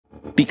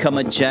Become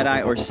a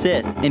Jedi or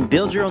Sith and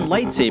build your own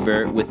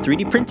lightsaber with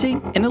 3D printing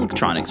and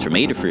electronics from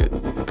Adafruit.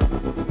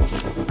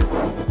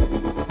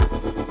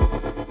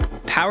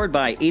 Powered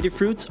by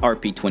Adafruit's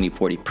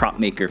RP2040 prop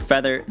maker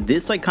feather,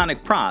 this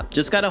iconic prop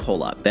just got a whole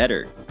lot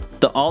better.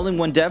 The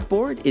all-in-one dev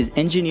board is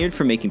engineered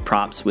for making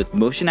props with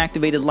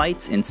motion-activated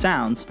lights and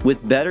sounds,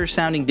 with better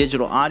sounding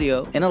digital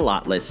audio and a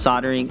lot less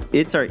soldering.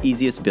 It's our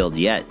easiest build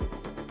yet.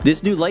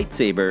 This new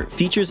lightsaber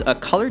features a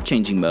color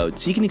changing mode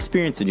so you can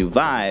experience a new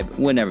vibe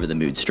whenever the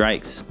mood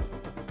strikes.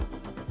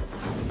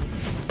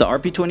 The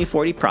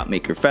RP2040 prop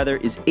maker feather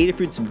is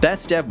Adafruit's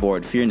best dev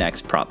board for your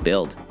next prop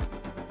build.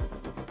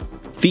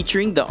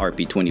 Featuring the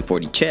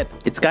RP2040 chip,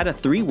 it's got a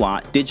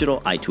 3-watt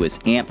digital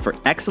I2S amp for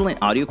excellent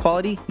audio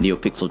quality,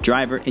 NeoPixel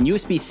driver, and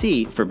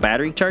USB-C for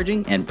battery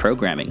charging and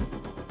programming.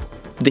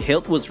 The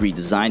hilt was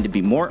redesigned to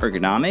be more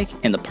ergonomic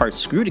and the parts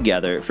screw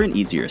together for an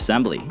easier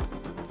assembly.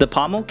 The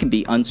pommel can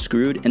be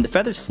unscrewed and the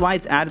feather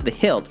slides out of the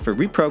hilt for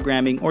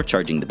reprogramming or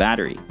charging the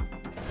battery.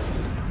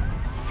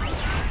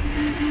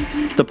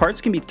 The parts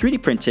can be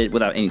 3D printed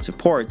without any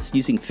supports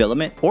using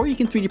filament, or you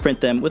can 3D print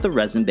them with a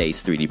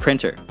resin-based 3D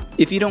printer.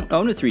 If you don't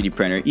own a 3D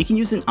printer, you can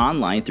use an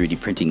online 3D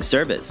printing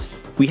service.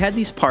 We had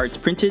these parts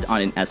printed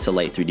on an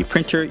SLA 3D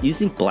printer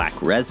using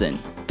black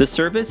resin. The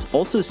service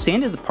also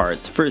sanded the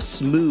parts for a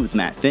smooth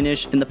matte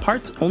finish, and the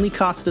parts only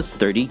cost us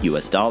 $30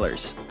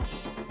 US.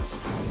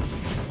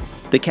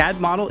 The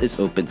CAD model is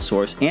open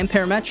source and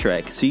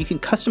parametric, so you can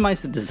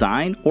customize the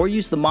design or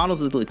use the model's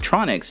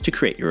electronics to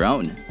create your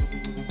own.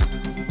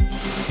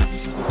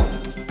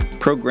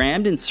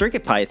 Programmed in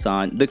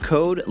CircuitPython, the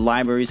code,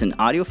 libraries, and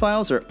audio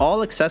files are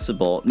all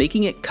accessible,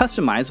 making it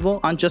customizable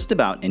on just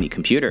about any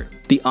computer.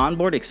 The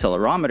onboard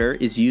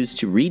accelerometer is used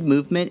to read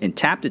movement and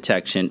tap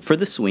detection for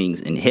the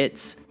swings and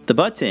hits. The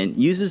button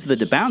uses the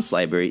debounce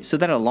library so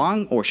that a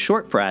long or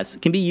short press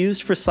can be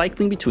used for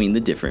cycling between the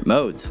different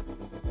modes.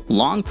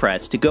 Long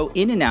press to go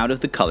in and out of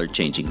the color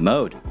changing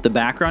mode. The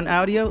background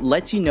audio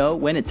lets you know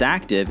when it's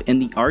active,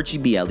 and the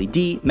RGB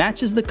LED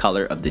matches the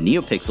color of the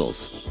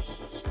NeoPixels.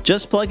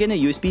 Just plug in a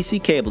USB-C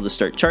cable to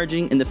start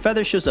charging, and the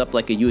feather shows up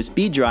like a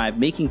USB drive,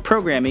 making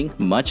programming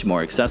much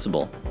more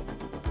accessible.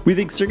 We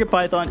think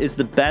CircuitPython is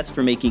the best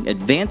for making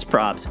advanced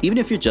props, even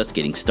if you're just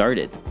getting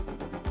started.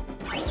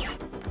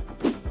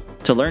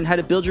 To learn how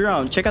to build your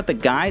own, check out the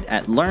guide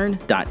at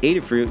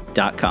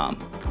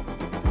learn.adafruit.com.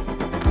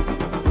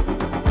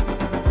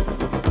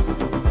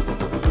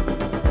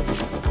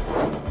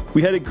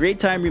 We had a great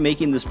time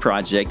remaking this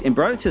project and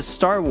brought it to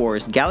Star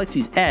Wars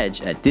Galaxy's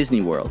Edge at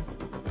Disney World.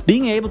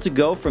 Being able to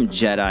go from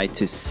Jedi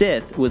to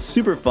Sith was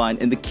super fun,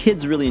 and the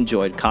kids really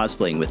enjoyed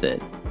cosplaying with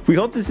it. We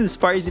hope this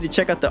inspires you to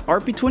check out the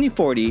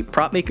RP2040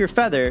 prop maker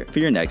feather for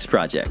your next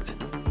project.